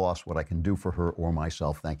I'm at a loss what I can do for her or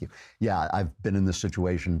myself. Thank you. Yeah, I've been in this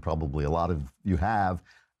situation. Probably a lot of you have.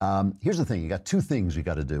 Here's the thing. You got two things you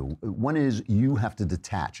got to do. One is you have to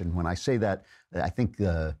detach, and when I say that, I think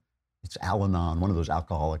it's Al-Anon, one of those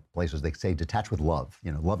alcoholic places. They say detach with love,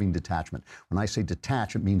 loving detachment. When I say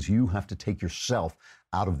detach, it means you have to take yourself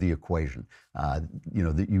out of the equation.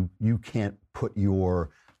 That you can't put your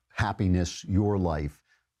happiness, your life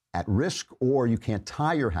at risk, or you can't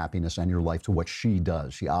tie your happiness and your life to what she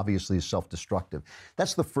does. She obviously is self-destructive.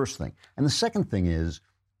 That's the first thing. And the second thing is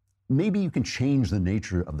maybe you can change the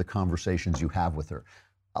nature of the conversations you have with her.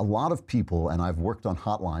 A lot of people, and I've worked on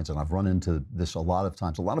hotlines and I've run into this a lot of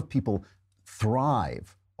times, a lot of people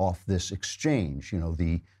thrive off this exchange.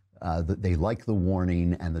 They like the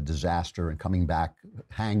warning and the disaster and coming back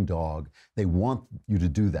hangdog. They want you to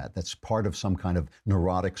do that. That's part of some kind of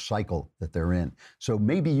neurotic cycle that they're in. So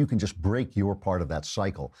maybe you can just break your part of that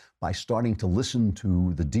cycle by starting to listen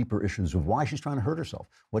to the deeper issues of why she's trying to hurt herself.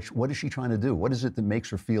 What is she trying to do? What is it that makes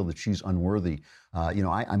her feel that she's unworthy?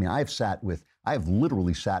 I have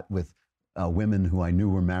literally sat with women who I knew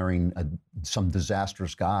were marrying some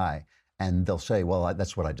disastrous guy, and they'll say, well,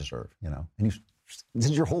 that's what I deserve, and this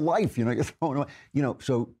is your whole life, you're throwing away,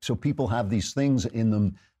 so people have these things in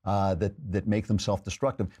them that make them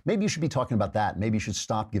self-destructive. Maybe you should be talking about that. Maybe you should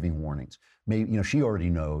stop giving warnings. Maybe, she already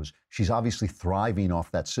knows. She's obviously thriving off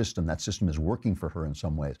that system. That system is working for her in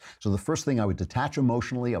some ways. So the first thing, I would detach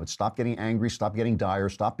emotionally. I would stop getting angry, stop getting dire,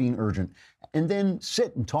 stop being urgent, and then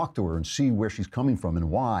sit and talk to her and see where she's coming from and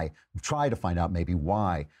why. Try to find out maybe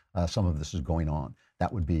why some of this is going on.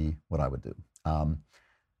 That would be what I would do.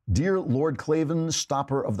 Dear Lord Claven,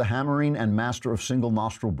 stopper of the hammering and master of single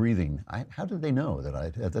nostril breathing. How did they know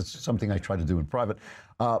that that's something I try to do in private?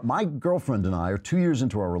 My girlfriend and I are 2 years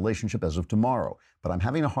into our relationship as of tomorrow, but I'm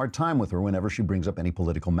having a hard time with her whenever she brings up any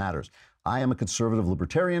political matters. I am a conservative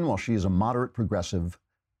libertarian while she is a moderate progressive,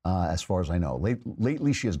 as far as I know.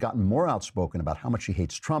 Lately, she has gotten more outspoken about how much she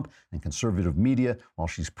hates Trump and conservative media while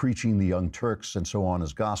she's preaching the Young Turks and so on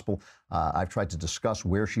as gospel. I've tried to discuss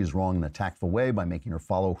where she is wrong in a tactful way by making her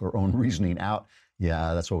follow her own reasoning out.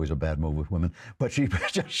 Yeah, that's always a bad move with women. But she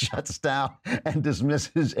just shuts down and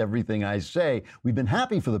dismisses everything I say. We've been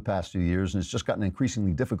happy for the past 2 years, and it's just gotten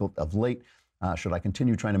increasingly difficult of late. Should I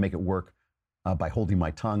continue trying to make it work by holding my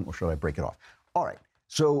tongue, or should I break it off? All right.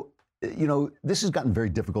 So, this has gotten very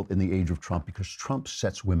difficult in the age of Trump because Trump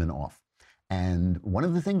sets women off. And one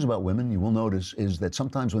of the things about women, you will notice, is that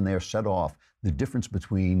sometimes when they are set off, the difference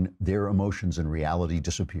between their emotions and reality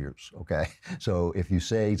disappears, okay? So if you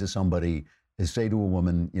say to somebody, say to a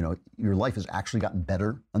woman, your life has actually gotten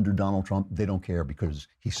better under Donald Trump, they don't care because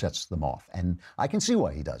he sets them off. And I can see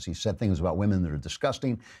why he does. He said things about women that are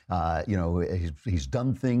disgusting. He's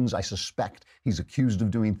done things, I suspect he's accused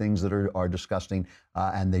of doing things that are disgusting.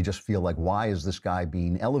 And they just feel like, why is this guy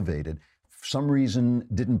being elevated? For some reason,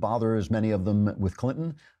 didn't bother as many of them with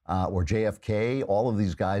Clinton or JFK. All of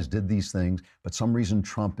these guys did these things, but some reason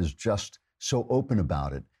Trump is just so open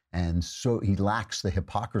about it. And so he lacks the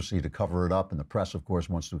hypocrisy to cover it up. And the press, of course,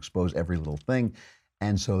 wants to expose every little thing.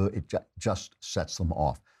 And so it just sets them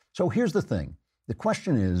off. So here's the thing. The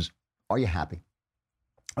question is, are you happy?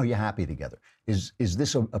 Are you happy together? Is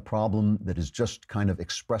this a problem that is just kind of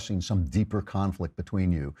expressing some deeper conflict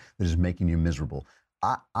between you that is making you miserable?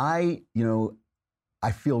 I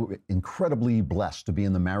feel incredibly blessed to be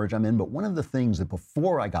in the marriage I'm in. But one of the things that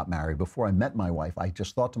before I got married, before I met my wife, I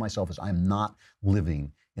just thought to myself is I'm not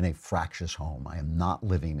living in a fractious home. I am not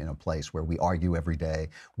living in a place where we argue every day,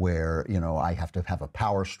 where, I have to have a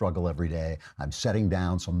power struggle every day. I'm setting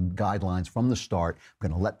down some guidelines from the start. I'm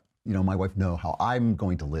going to let my wife know how I'm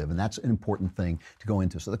going to live. And that's an important thing to go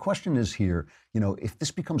into. So the question is here, if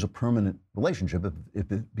this becomes a permanent relationship, if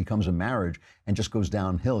it becomes a marriage and just goes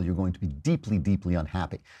downhill, you're going to be deeply, deeply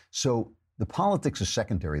unhappy. So the politics is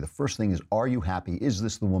secondary. The first thing is, are you happy? Is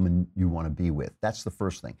this the woman you want to be with? That's the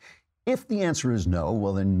first thing. If the answer is no,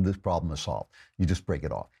 well, then this problem is solved. You just break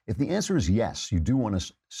it off. If the answer is yes, you do want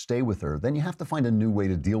to stay with her, then you have to find a new way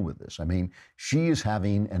to deal with this. I mean, she is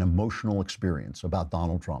having an emotional experience about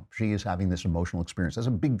Donald Trump. She is having this emotional experience. That's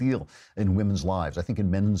a big deal in women's lives. I think in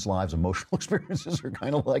men's lives, emotional experiences are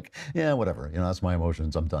kind of like, yeah, whatever. That's my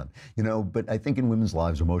emotions. I'm done. But I think in women's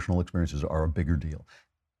lives, emotional experiences are a bigger deal.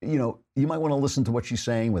 You might want to listen to what she's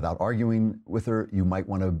saying without arguing with her. You might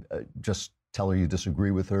want to just tell her you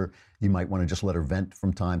disagree with her. You might want to just let her vent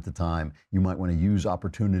from time to time. You might want to use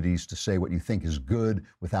opportunities to say what you think is good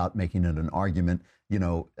without making it an argument.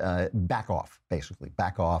 Back off, basically.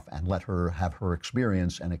 Back off and let her have her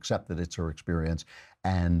experience and accept that it's her experience.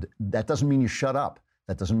 And that doesn't mean you shut up.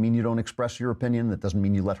 That doesn't mean you don't express your opinion. That doesn't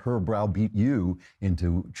mean you let her browbeat you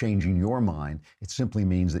into changing your mind. It simply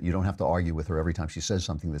means that you don't have to argue with her every time she says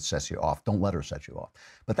something that sets you off. Don't let her set you off.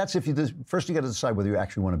 But that's first you got to decide whether you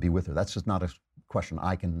actually want to be with her. That's just not a question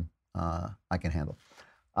I can handle.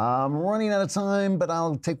 I'm running out of time, but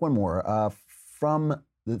I'll take one more.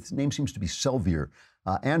 The name seems to be Selvier.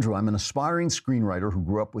 Andrew, I'm an aspiring screenwriter who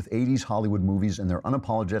grew up with 80s Hollywood movies and their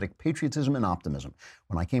unapologetic patriotism and optimism.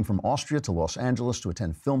 When I came from Austria to Los Angeles to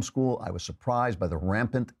attend film school, I was surprised by the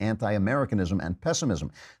rampant anti-Americanism and pessimism.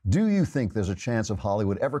 Do you think there's a chance of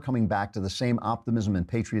Hollywood ever coming back to the same optimism and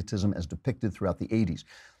patriotism as depicted throughout the 80s?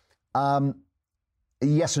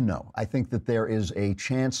 Yes and no. I think that there is a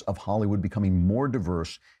chance of Hollywood becoming more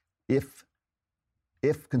diverse if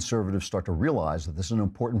conservatives start to realize that this is an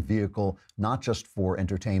important vehicle, not just for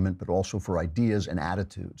entertainment, but also for ideas and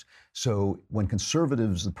attitudes. So when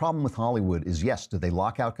conservatives, the problem with Hollywood is, yes, do they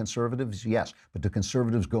lock out conservatives? Yes. But do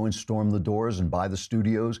conservatives go and storm the doors and buy the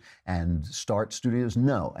studios and start studios?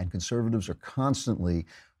 No. And conservatives are constantly,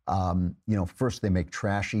 first they make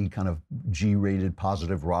trashy kind of G-rated,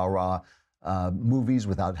 positive, rah-rah movies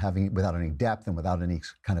without any depth and without any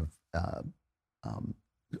kind of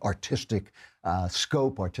artistic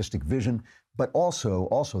scope, artistic vision, but also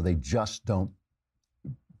they just don't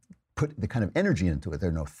put the kind of energy into it. There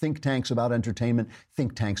are no think tanks about entertainment.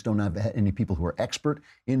 Think tanks don't have any people who are expert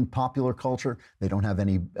in popular culture. They don't have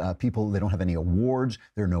any people, they don't have any awards.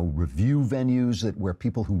 There are no review venues where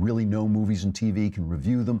people who really know movies and TV can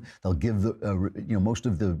review them. They'll give most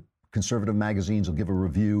of the conservative magazines will give a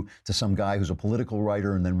review to some guy who's a political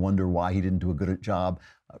writer and then wonder why he didn't do a good job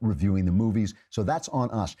reviewing the movies. So that's on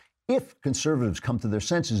us. If conservatives come to their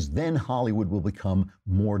senses, then Hollywood will become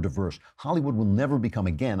more diverse. Hollywood will never become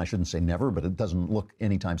again, I shouldn't say never, but it doesn't look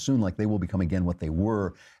anytime soon like they will become again what they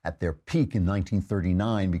were at their peak in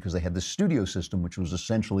 1939, because they had the studio system, which was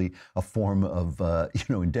essentially a form of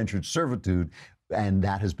indentured servitude. And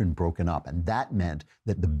that has been broken up. And that meant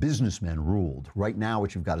that the businessmen ruled. Right now,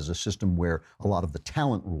 what you've got is a system where a lot of the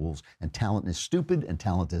talent rules, and talent is stupid, and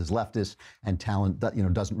talent is leftist, and talent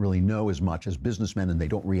doesn't really know as much as businessmen, and they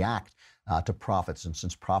don't react to profits. And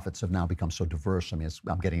since profits have now become so diverse, I mean,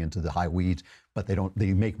 I'm getting into the high weeds, but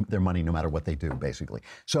they make their money no matter what they do, basically.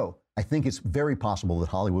 So I think it's very possible that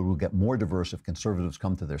Hollywood will get more diverse if conservatives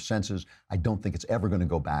come to their senses. I don't think it's ever going to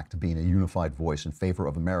go back to being a unified voice in favor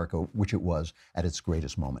of America, which it was at its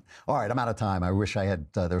greatest moment. All right, I'm out of time. I wish I had,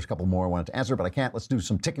 there's a couple more I wanted to answer, but I can't. Let's do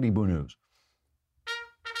some tickety-boo news.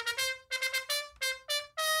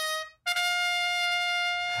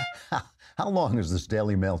 How long is this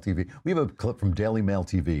Daily Mail TV? We have a clip from Daily Mail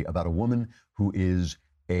TV about a woman who is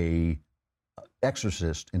a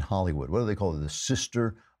exorcist in Hollywood. What do they call her? The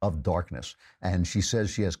Sister of Darkness. And she says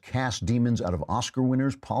she has cast demons out of Oscar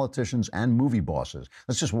winners, politicians, and movie bosses.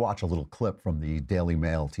 Let's just watch a little clip from the Daily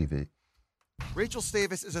Mail TV. Rachel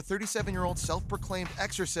Stavis is a 37-year-old self-proclaimed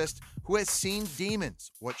exorcist who has seen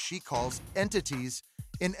demons, what she calls entities,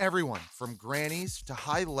 in everyone from grannies to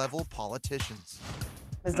high-level politicians.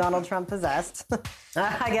 Is Donald Trump possessed?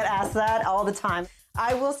 I get asked that all the time.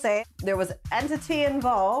 I will say there was entity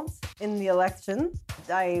involved in the election.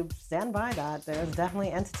 I stand by that. There's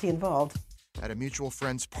definitely entity involved. At a mutual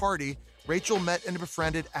friend's party, Rachel met and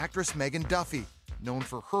befriended actress Megan Duffy, known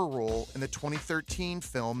for her role in the 2013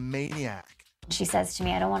 film Maniac. She says to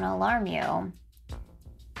me, I don't want to alarm you,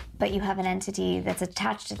 but you have an entity that's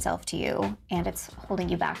attached itself to you, and it's holding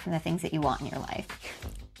you back from the things that you want in your life.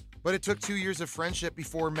 But it took 2 years of friendship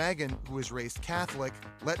before Megan, who was raised Catholic,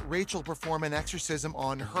 let Rachel perform an exorcism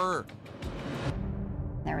on her.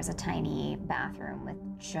 There was a tiny bathroom with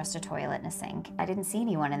just a toilet and a sink. I didn't see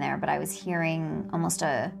anyone in there, but I was hearing almost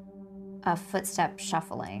a footstep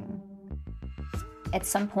shuffling. At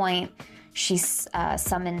some point, she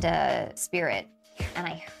summoned a spirit, and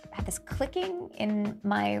I had this clicking in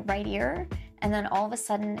my right ear, and then all of a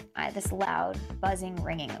sudden, this loud buzzing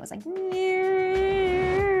ringing. It was like,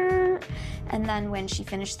 and then when she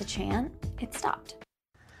finished the chant, it stopped.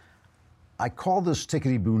 I call this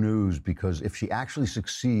tickety-boo news because if she actually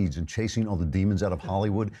succeeds in chasing all the demons out of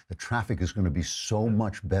Hollywood, the traffic is going to be so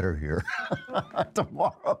much better here.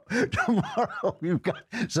 Tomorrow, we've got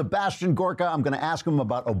Sebastian Gorka. I'm going to ask him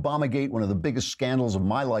about Obamagate, one of the biggest scandals of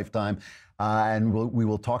my lifetime. And we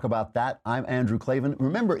will talk about that. I'm Andrew Klavan.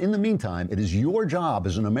 Remember, in the meantime, it is your job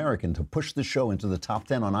as an American to push the show into the top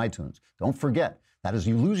 10 on iTunes. Don't forget. That is,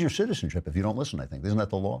 you lose your citizenship if you don't listen, I think. Isn't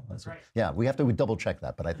that the law? That's right. Yeah, we have to double check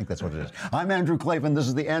that, but I think that's what it is. I'm Andrew Klavan. This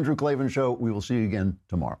is The Andrew Klavan Show. We will see you again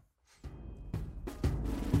tomorrow.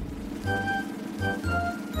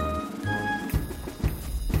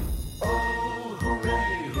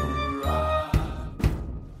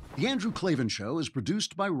 The Andrew Klavan Show is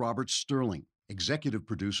produced by Robert Sterling. Executive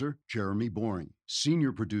producer, Jeremy Boring.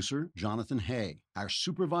 Senior producer, Jonathan Hay. Our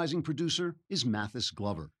supervising producer is Mathis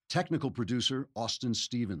Glover. Technical producer, Austin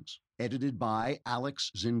Stevens. Edited by Alex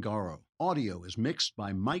Zingaro. Audio is mixed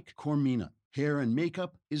by Mike Cormina. Hair and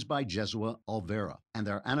makeup is by Jesua Alvera. And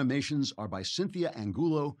our animations are by Cynthia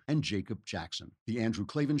Angulo and Jacob Jackson. The Andrew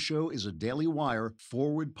Klavan Show is a Daily Wire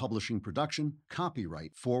Forward Publishing production.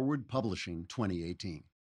 Copyright Forward Publishing 2018.